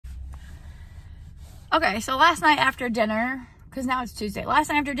Okay, so last night after dinner, because now it's Tuesday. Last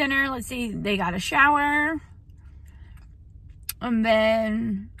night after dinner, let's see, they got a shower. And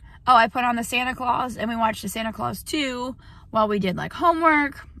then, oh, I put on the Santa Claus, and we watched the Santa Claus 2 while we did, like,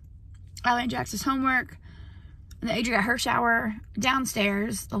 homework. Allie and Jax's homework. And then Adria got her shower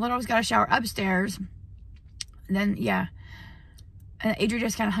downstairs. The little one's got a shower upstairs. And then, yeah. And Adria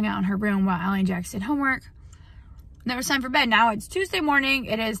just kind of hung out in her room while Allie and Jax did homework. And then it was time for bed. Now it's Tuesday morning.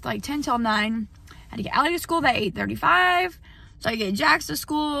 It is, like, 10 till 9. I had to get Allie to school by 8:35. So I get Jax to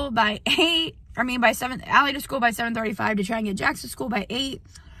school by 8. By 7. Allie to school by 7:35 to try and get Jax to school by 8.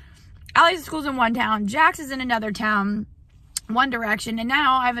 Allie's school's in one town. Jax is in another town, one direction. And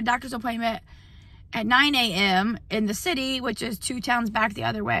now I have a doctor's appointment at 9 a.m. in the city, which is 2 towns back the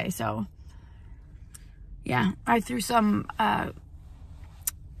other way. So, yeah, I threw some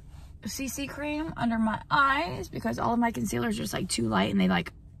CC cream under my eyes because all of my concealers are just, like, too light and they,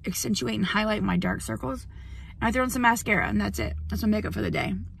 like, accentuate and highlight my dark circles. And I threw on some mascara and that's it. That's my makeup for the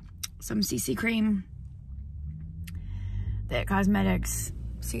day. Some CC cream. The Cosmetics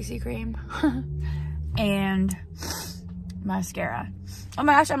CC cream. And mascara. Oh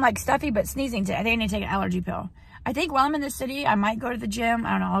my gosh, I'm like stuffy but sneezing today. I think I need to take an allergy pill. I think while I'm in the city, I might go to the gym.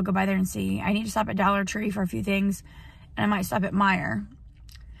 I don't know. I'll go by there and see. I need to stop at Dollar Tree for a few things. And I might stop at Meijer.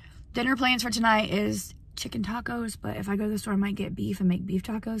 Dinner plans for tonight is chicken tacos. But if I go to the store, I might get beef and make beef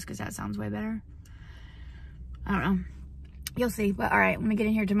tacos because that sounds way better. I don't know. You'll see. But all right, let me get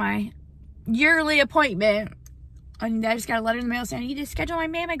in here to my yearly appointment. And I just got a letter in the mail saying, I need to schedule my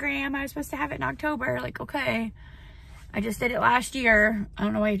mammogram. I was supposed to have it in October. Like, okay. I just did it last year. I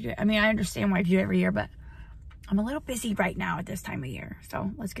don't know why you do it. I mean, I understand why you do it every year, but I'm a little busy right now at this time of year.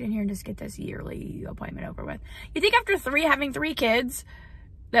 So let's get in here and just get this yearly appointment over with. You think after having 3 kids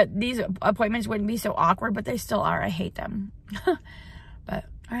that these appointments wouldn't be so awkward, but they still are. I hate them. But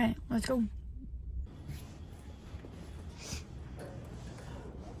all right, let's go.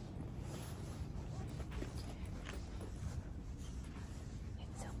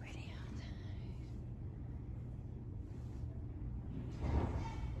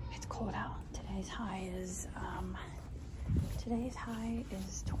 Cold out. Today's high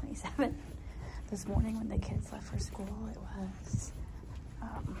is 27. This morning when the kids left for school, it was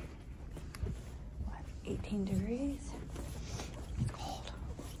 18 degrees. It's cold.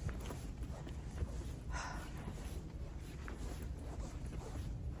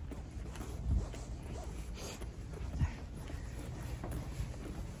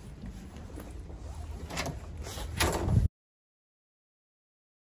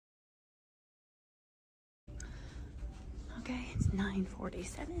 Okay, it's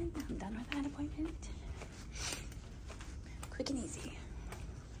 9:47. I'm done with that appointment. Quick and easy.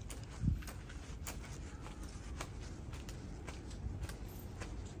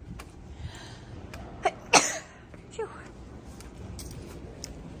 Phew.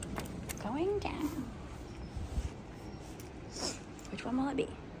 Going down. Which one will it be?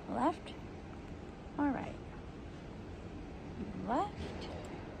 Left or right? Left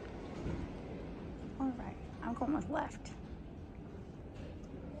or right? I'm going with left.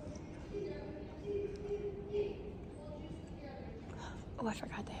 Oh, I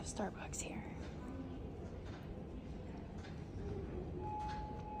forgot they have Starbucks here.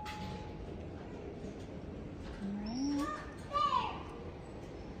 Alright.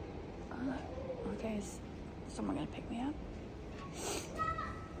 Okay, is someone gonna pick me up?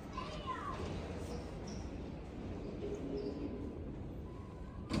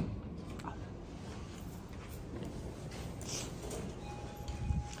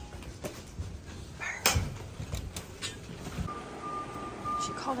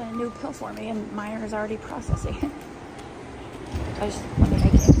 Called in a new pill for me, and Meijer is already processing it. I just want to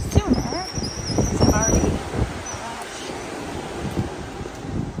make it sooner.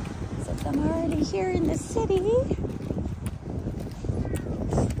 Since I'm already here in the city.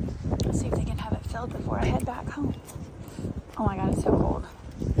 Let's see if they can have it filled before I head back home. Oh my god, it's so cold.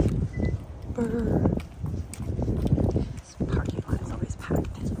 Brr. This parking lot is always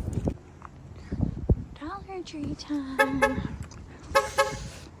packed. Dollar Tree time.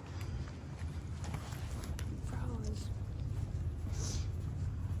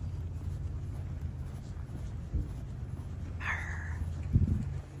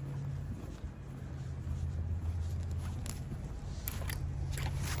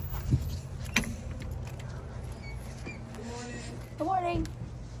 Good morning.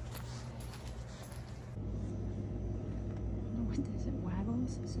 What is it?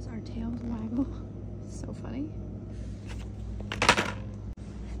 Waggles? This is our tails waggle. So funny.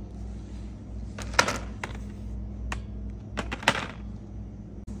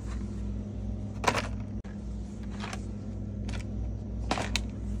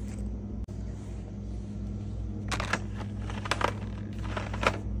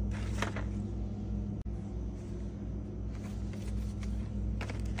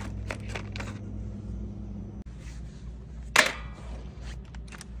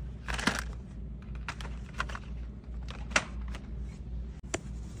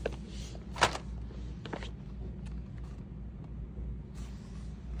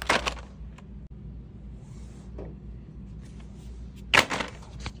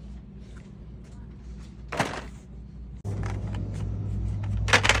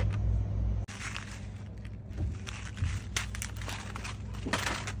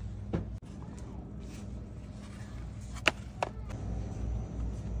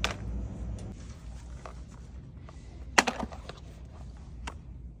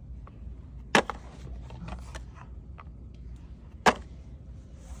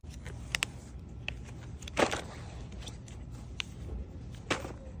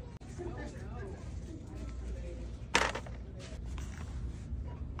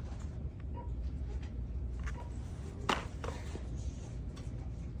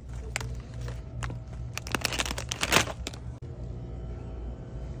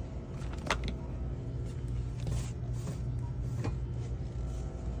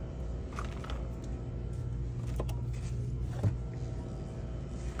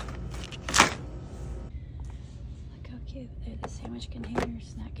 cute. They have the sandwich container,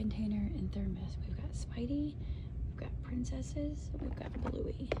 snack container, and thermos. We've got Spidey, we've got princesses, we've got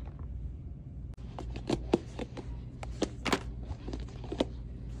Bluey.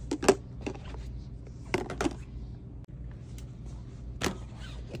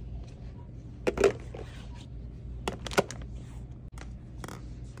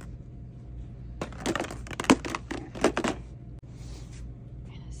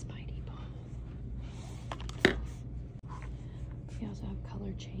 We also have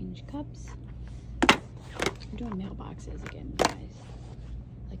color change cups. We're doing mailboxes again, guys,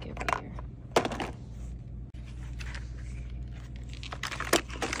 like every year.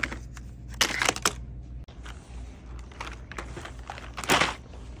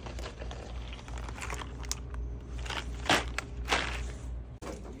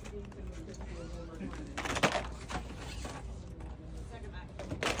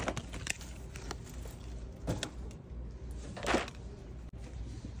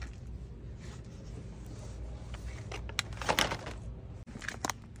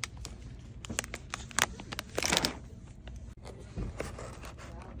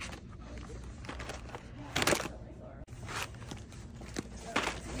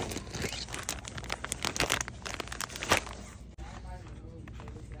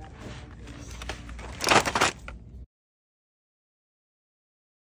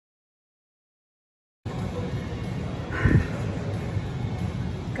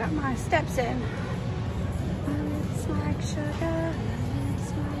 Got my steps in. It's like sugar,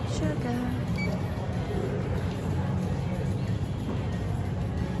 it's like sugar.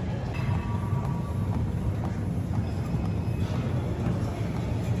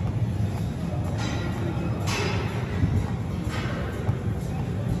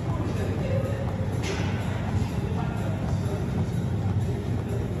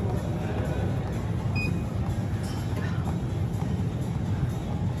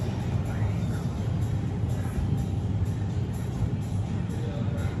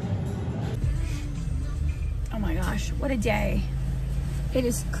 What a day. It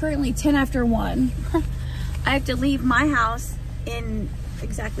is currently 10 after 1. I have to leave my house in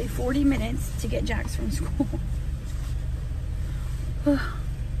exactly 40 minutes to get Jax from school. And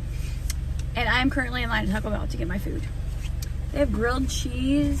I'm currently in line at Taco Bell to get my food. They have grilled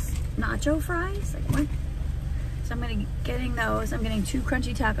cheese nacho fries. Like what? So I'm gonna be getting those. I'm getting 2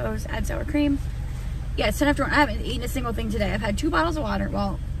 crunchy tacos, add sour cream. Yeah, it's 10 after 1. I haven't eaten a single thing today. I've had 2 bottles of water.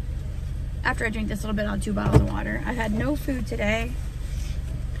 Well, after I drink this little bit, I'll have 2 bottles of water. I've had no food today.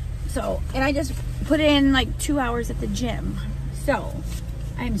 So, and I just put in like 2 hours at the gym. So,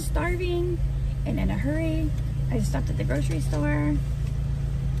 I'm starving and in a hurry. I just stopped at the grocery store.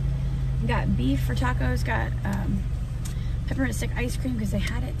 Got beef for tacos. Got peppermint stick ice cream because they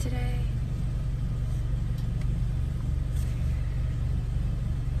had it today.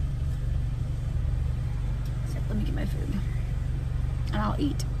 So, let me get my food. And I'll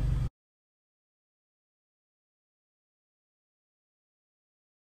eat.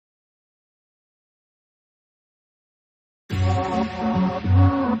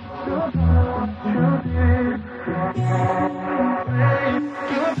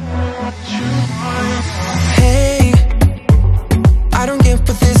 Hey, I don't get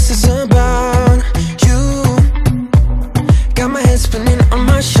what this is about. You got my head spinning on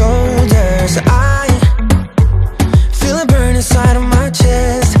my shoulders. I feel a burn inside of my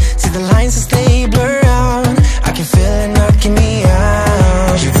chest. See the lines as they blur out. I can feel it knocking me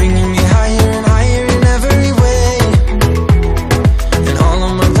out. You're bringing me higher and higher in every way. And all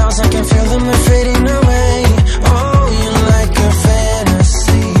of my doubts, I can feel them, they're fading away. Oh, you're like a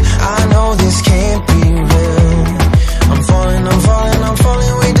fantasy. I know this can't be real. I'm falling, I'm falling, I'm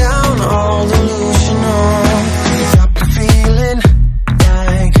falling way down. All delusional. Got the feeling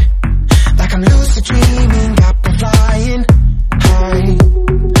like I'm lucid dreaming. Got me flying high.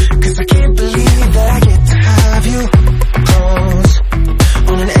 'Cause I can't believe that I get to have you close.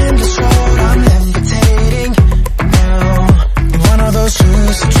 On an endless road, I'm levitating now. In one of those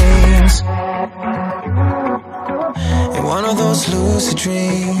lucid dreams. In one of those lucid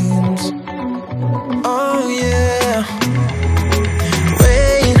dreams. Oh yeah.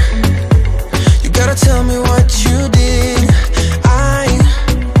 Wait, you gotta tell me what you did. I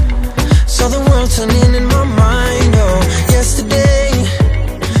saw the world turning in my mind. Oh, yesterday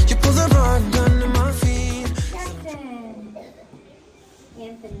you pulled the rug under my feet. Jackson.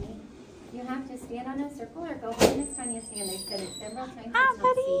 Anthony, you have to stand on a circle or go behind Miss Tanya's hand. They've said it several times. Hi, it's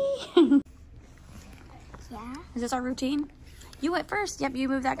not safe. buddy. Yeah. Is this our routine? You went first. Yep, you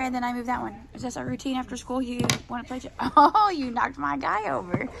moved that guy, then I moved that one. Is this our routine after school? You want to play? Oh, you knocked my guy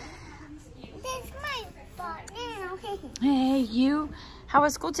over. That's my Hey, you. How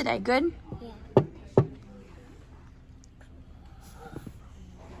was school today? Good? Yeah.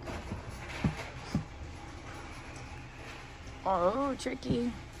 Oh,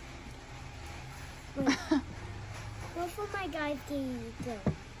 tricky. What for my guys do you do?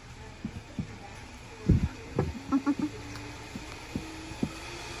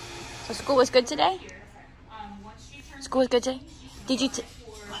 So school was good today? School was good today? Did you...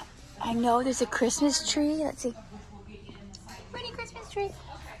 I know there's a Christmas tree. Let's see. Pretty Christmas tree.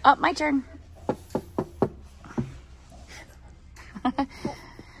 Oh, my turn.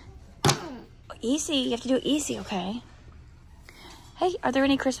 Easy. You have to do it easy, okay? Hey, are there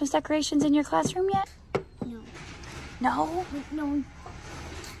any Christmas decorations in your classroom yet? No. No? No.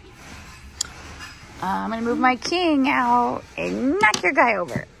 I'm going to move my king out and knock your guy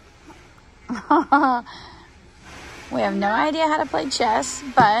over. We have no idea how to play chess,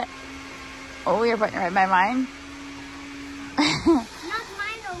 but... Oh, you're putting it right by mine. Knock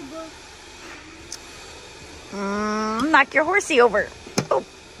mine over. Knock your horsey over. Oh.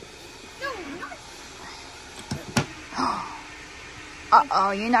 No, not.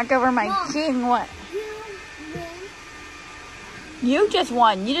 Uh-oh, you knocked over my Mom, king. What? You win. You just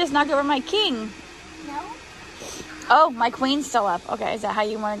won. You just knocked over my king. No. Oh, my queen's still up. Okay, is that how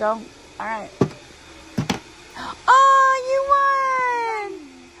you want to go? All right. Oh, you won.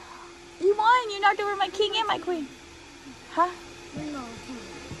 You won. You knocked over my king and my queen. Huh? No.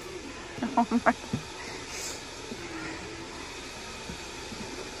 Oh, my.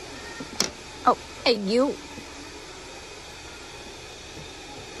 Oh, hey, you.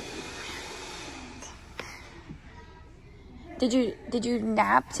 Did you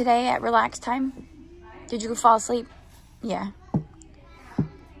nap today at relax time? Did you fall asleep? Yeah.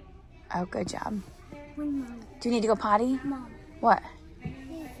 Oh, good job. Mom. Do you need to go potty? Mom. What? Is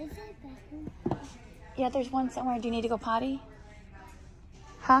this a bathroom? Yeah, there's one somewhere. Do you need to go potty?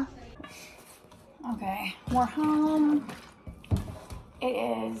 Huh? Okay, we're home. It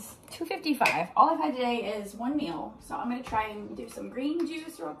is 2:55. All I've had today is one meal. So I'm gonna try and do some green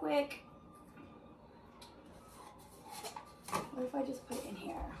juice real quick. What if I just put it in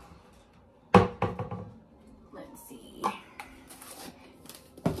here? Let's see.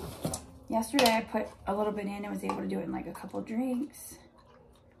 Yesterday I put a little bit in and was able to do it in like a couple drinks.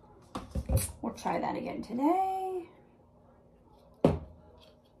 We'll try that again today.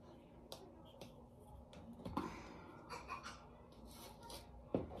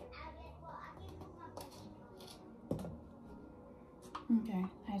 Okay,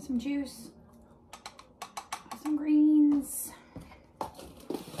 I have some juice. Some greens.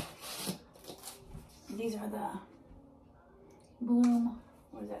 These are the Bloom.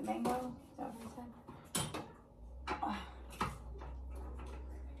 What is that? Mango? Is that what I said?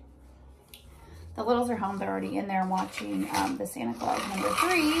 The littles are home. They're already in there watching the Santa Claus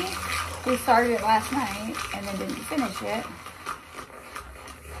 #3. We started it last night and then didn't finish it.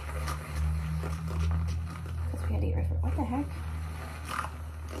 Because we had to eat right for what the heck?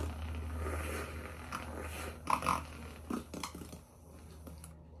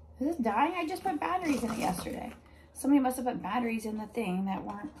 Is this dying? I just put batteries in it yesterday. Somebody must have put batteries in the thing that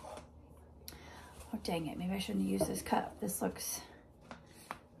weren't... Oh, dang it. Maybe I shouldn't use this cup. This looks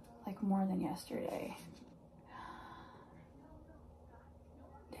like more than yesterday.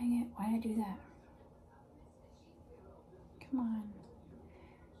 Dang it. Why did I do that? Come on.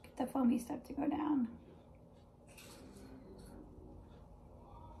 Get the foamy stuff to go down.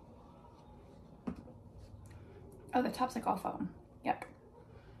 Oh, the top's like all foam. Yuck.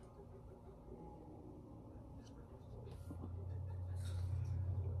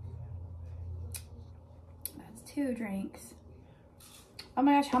 That's 2 drinks. Oh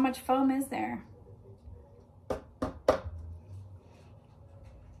my gosh, how much foam is there?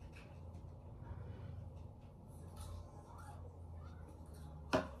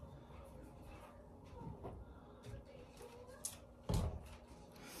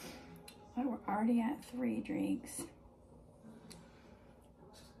 Oh, we're already at 3 drinks.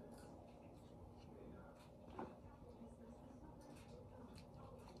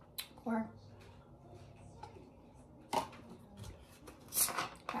 Four.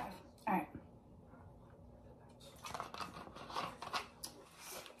 5. All right.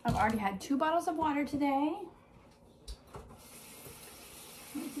 I've already had 2 bottles of water today.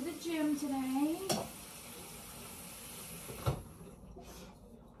 Went to the gym today.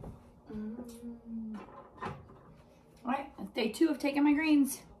 All right, that's day 2 of taking my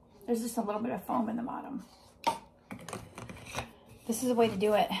greens. There's just a little bit of foam in the bottom. This is a way to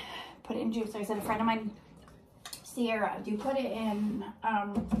do it. Put it in juice. Like I said, a friend of mine, Sierra, do you put it in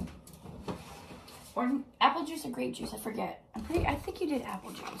or apple juice or grape juice, I forget. I think you did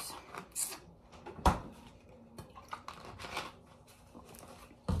apple juice.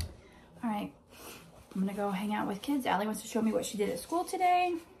 All right, I'm gonna go hang out with kids. Allie wants to show me what she did at school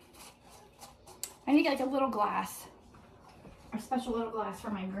today. I need to get like a little glass, a special little glass for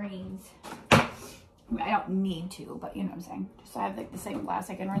my greens. I mean, I don't need to, but you know what I'm saying. Just so I have like the same glass,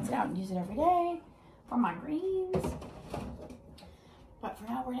 I can rinse it out and use it every day for my greens. But for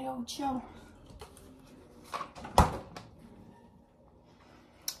now, we're gonna go chill.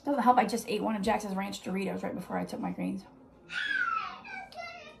 Doesn't help, I just ate one of Jackson's Ranch Doritos right before I took my greens.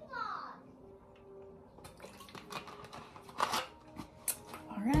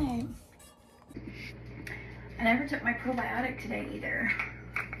 All right. I never took my probiotic today either.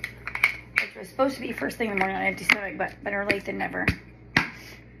 Which was supposed to be first thing in the morning on an empty stomach, but better late than never.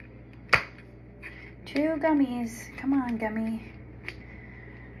 2 gummies. Come on, gummy.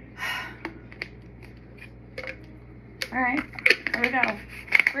 All right, here we go.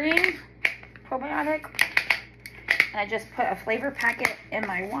 Green probiotic. And I just put a flavor packet in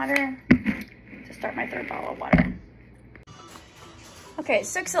my water to start my 3rd bottle of water. Okay,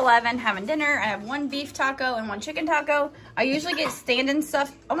 6:11, having dinner. I have 1 beef taco and 1 chicken taco. I usually get stand-in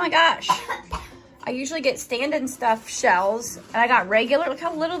stuff. Oh my gosh. I usually get stand-in stuff shells, and I got regular. Look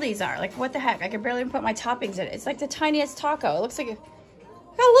how little these are. Like, what the heck? I could barely even put my toppings in it. It's like the tiniest taco. It looks like, look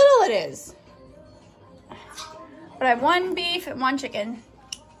how little it is. But I have 1 beef and 1 chicken.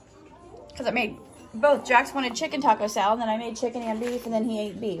 Because I made both. Jax wanted chicken taco salad, and then I made chicken and beef, and then he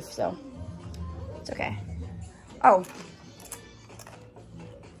ate beef, so it's okay. Oh.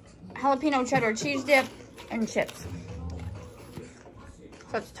 Jalapeno cheddar cheese dip and chips.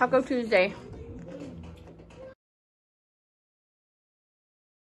 So it's Taco Tuesday.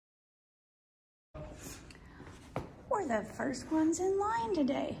 We're the first ones in line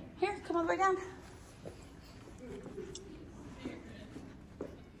today. Here, come over down.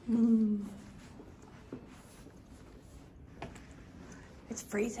 It's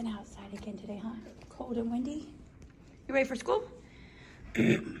freezing outside again today, huh? Cold and windy. You ready for school?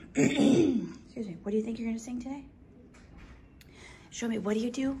 Excuse me. What do you think you're gonna sing today? Show me. What do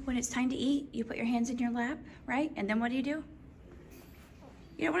you do when it's time to eat? You put your hands in your lap, right? And then what do? You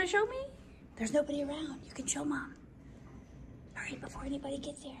don't want to show me? There's nobody around. You can show Mom. Hurry before anybody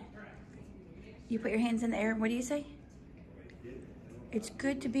gets here. You put your hands in the air. What do you say? It's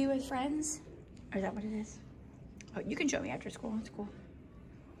good to be with friends? Or is that what it is? Oh, you can show me after school. It's cool.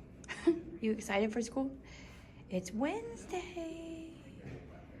 You excited for school? It's Wednesday.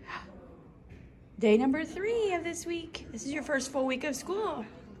 Day number 3 of this week. This is your first full week of school.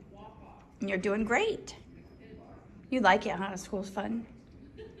 And you're doing great. You like it, huh? School's fun.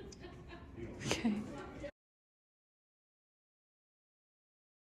 Okay.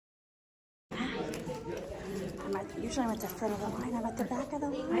 Usually I'm at the front of the line. I'm at the back of the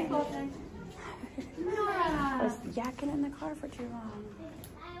line. I was yakking in the car for too long.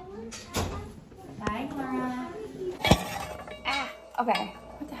 Bye, Clara. Ah, okay.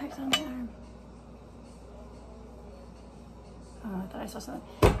 What the heck's on my arm? Oh, I thought I saw something.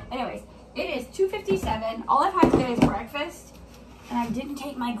 Anyways, it is 2:57. All I've had today is breakfast, and I didn't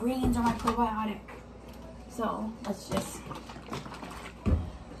take my greens or my probiotic. So let's just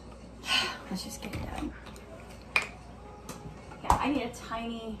get it done. Yeah, I need a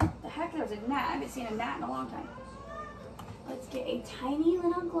tiny. The heck, there's a gnat. I haven't seen a gnat in a long time. Let's get a tiny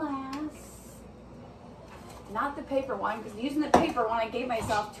little glass. Not the paper one, because using the paper one, I gave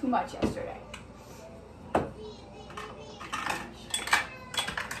myself too much yesterday. I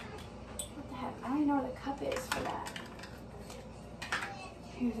don't even know where the cup is for that.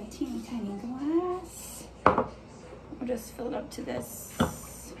 Here's a teeny tiny glass. We'll just fill it up to this.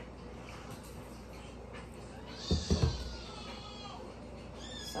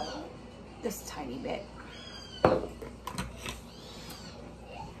 So, this tiny bit.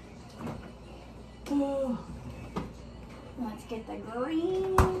 Oh. Let's get the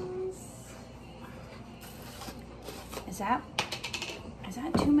greens. Is that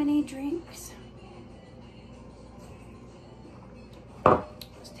too many drinks?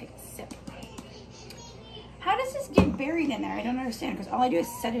 Let's take a sip. How does this get buried in there? I don't understand, because all I do is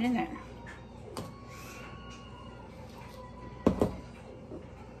set it in there.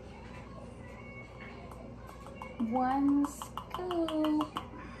 One scoop.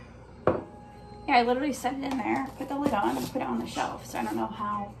 Yeah, I literally set it in there, put the lid on, and put it on the shelf. So I don't know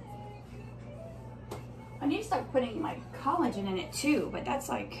how. I need to start putting like collagen in it too, but that's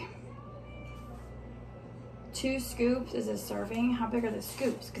like 2 scoops is a serving. How big are the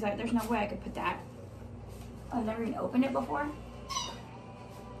scoops? Because there's no way I could put that. I've never even opened it before.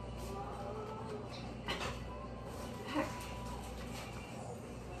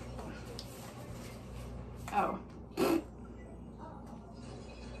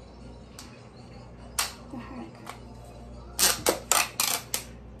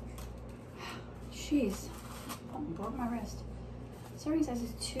 jeez. Oh, broke my wrist. Serving size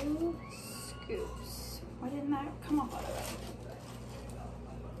is 2 scoops. Why didn't that come off of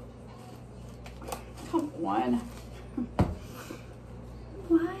it? Come on.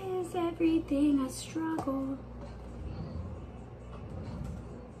 Why is everything a struggle?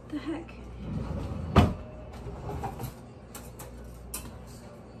 The heck?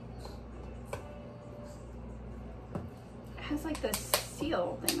 It has like the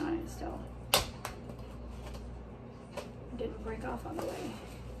seal thing on it still. It didn't break off on the way.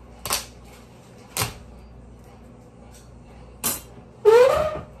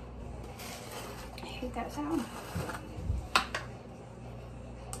 I hate that sound.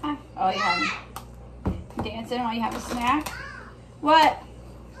 Ah, oh, yeah. Dancing while you have a snack? What?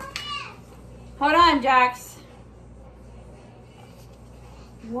 Hold on, Jax.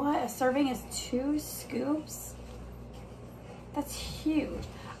 What? A serving is 2 scoops? That's huge.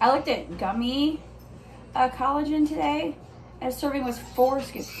 I looked at gummy collagen today, and a serving was 4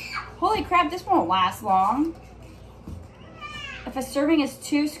 scoops. Holy crap, this won't last long. If a serving is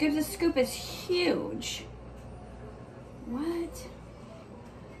 2 scoops, a scoop is huge. What?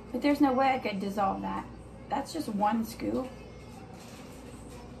 But there's no way I could dissolve that. That's just 1 scoop.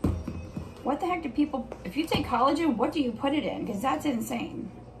 What the heck do people, if you take collagen, what do you put it in? Because that's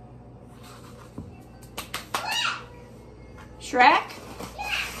insane. Shrek?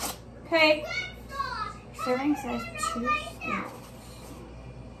 Okay. Serving says 2 scoops.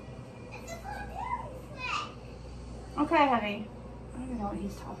 Okay, honey. I don't even know what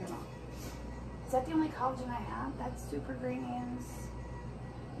he's talking about. Is that the only collagen I have? That's super greens,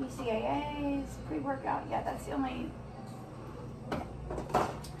 BCAAs, pre-workout. Yeah, that's the only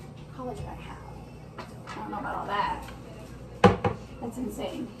collagen I have. I don't know about all that. That's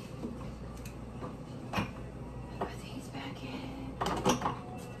insane. Put these back in.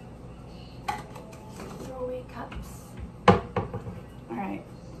 Throw away cups. All right,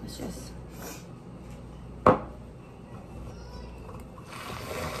 let's just.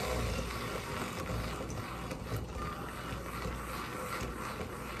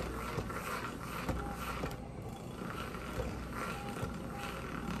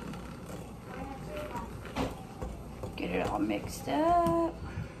 Get it all mixed up.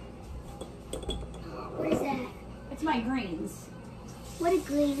 What is that? It's my greens. What is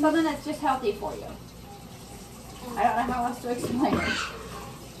green? Something that's just healthy for you. I don't know how else to explain it.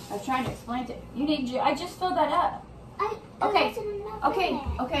 I was trying to explain it. You need, I just filled that up. Okay, okay,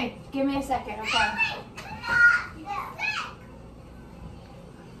 okay. Give me a second, okay?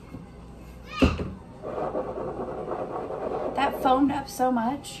 That foamed up so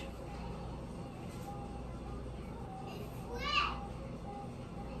much.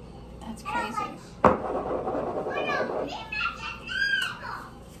 That's crazy.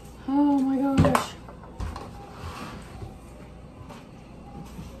 Oh my gosh.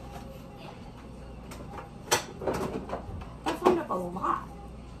 That foamed up a lot.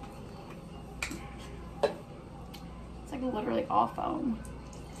 It's like literally all foam.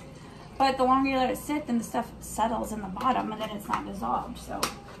 But the longer you let it sit, then the stuff settles in the bottom and then it's not dissolved, so.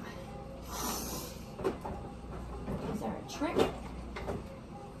 Is there a trick?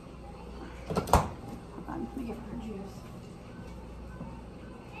 Hold on, let me give her juice.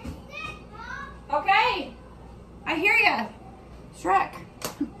 Okay, I hear ya, Shrek.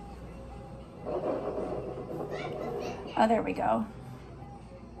 Oh, there we go.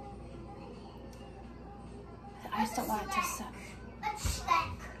 I still want it to set.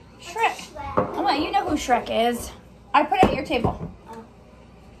 Shrek. Come on, you know who Shrek is. I put it at your table.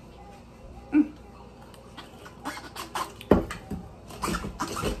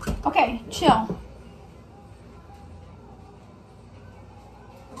 Okay, chill.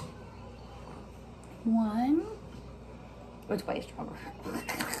 One. It's way stronger.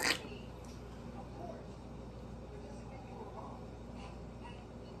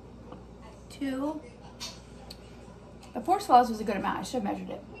 Two. The 4 swallows was a good amount. I should have measured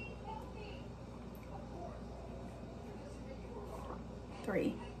it.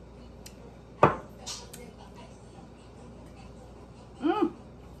 3.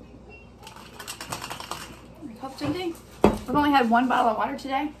 Cup's empty. We've only had 1 bottle of water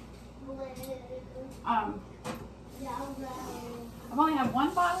today. I've only had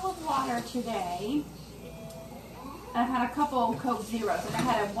 1 bottle of water today. And I've had a couple Coke Zeros. And I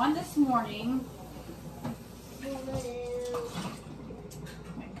had one this morning.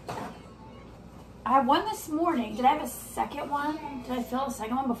 I had one this morning. Did I have a second one? Did I fill a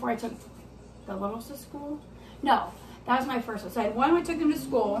second one before I took the littles to school? No, that was my first one. So I had one when I took them to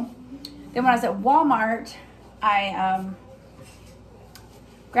school. Then when I was at Walmart, I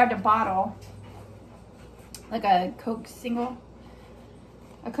grabbed a bottle like a Coke single,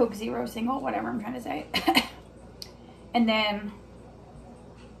 a Coke Zero single, whatever I'm trying to say. And then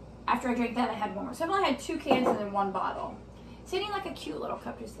after I drank that, I had one more. So I've only had 2 cans and then 1 bottle. Sitting like a cute little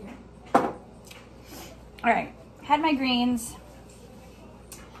cup just there. All right, had my greens.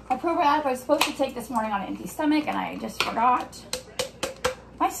 My probiotic I was supposed to take this morning on an empty stomach, and I just forgot.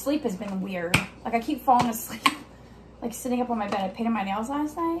 My sleep has been weird. Like, I keep falling asleep, like sitting up on my bed. I painted my nails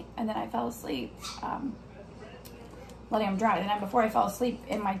last night, and then I fell asleep letting them dry. The night before, I fell asleep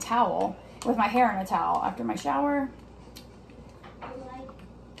in my towel with my hair in a towel after my shower.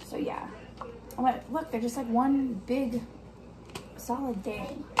 So yeah, I'm like, look, they're just like one big solid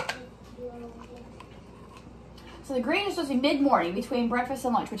thing. So the green is supposed to be mid-morning between breakfast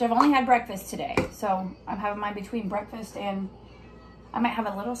and lunch, which I've only had breakfast today. So I'm having mine between breakfast and I might have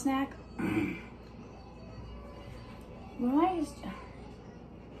a little snack. I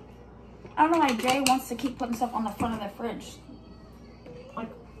don't know why Jay wants to keep putting stuff on the front of the fridge. Like,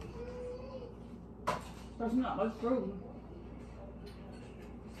 there's not much room.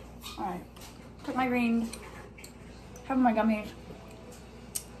 All right, took my greens, having my gummies.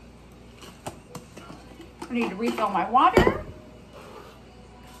 I need to refill my water.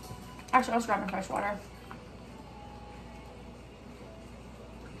 Actually, I was grabbing fresh water.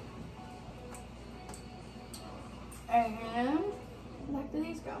 And where do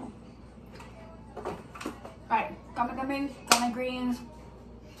these go? All right, got my gummies, got my greens.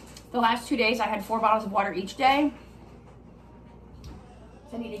 The last 2 days, I had 4 bottles of water each day.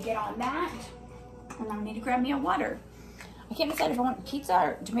 So I need to get on that, and I need to grab me a water. I can't decide if I want pizza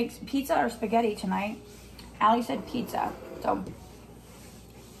or to make pizza or spaghetti tonight. Allie said pizza, so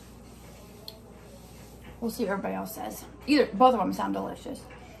we'll see what everybody else says. Both of them sound delicious.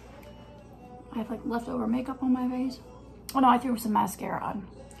 I have like leftover makeup on my face. Oh no, I threw some mascara on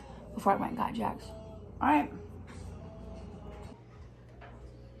before I went and got Jack's. All right.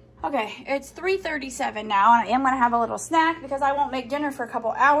 Okay, it's 3:37 now, and I am gonna have a little snack because I won't make dinner for a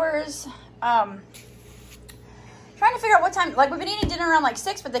couple hours. Trying to figure out what time, like we've been eating dinner around like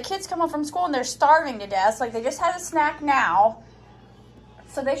 6, but the kids come home from school and they're starving to death. Like they just had a snack now,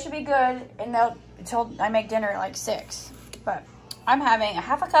 so they should be good until I make dinner at like 6. But I'm having a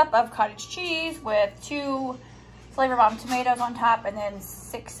half a cup of cottage cheese with 2 Flavor Bomb tomatoes on top and then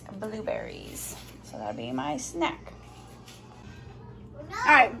 6 blueberries. So that'll be my snack.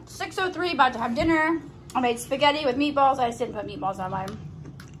 All right, 6:03, about to have dinner. I made spaghetti with meatballs. I just didn't put meatballs on mine.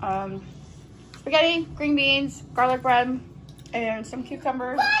 Spaghetti, green beans, garlic bread, and some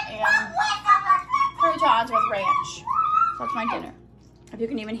cucumbers and croutons with ranch. So that's my dinner, if you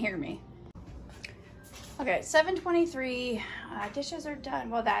can even hear me. Okay, 7:23, dishes are done.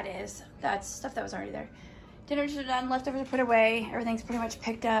 Well, that's stuff that was already there. Dinners are done, leftovers are put away. Everything's pretty much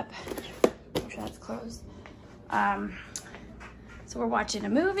picked up. I'm sure that's closed. So we're watching a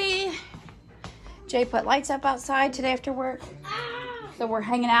movie. Jay put lights up outside today after work. So we're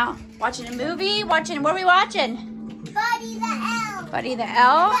hanging out, watching a movie. What are we watching? Buddy the Elf. Buddy the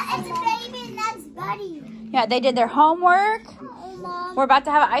Elf. It's a baby and that's Buddy. Yeah, they did their homework. Oh, Mom. We're about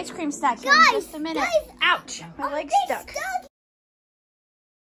to have an ice cream snack here in just a minute. Guys, ouch, my leg's stuck.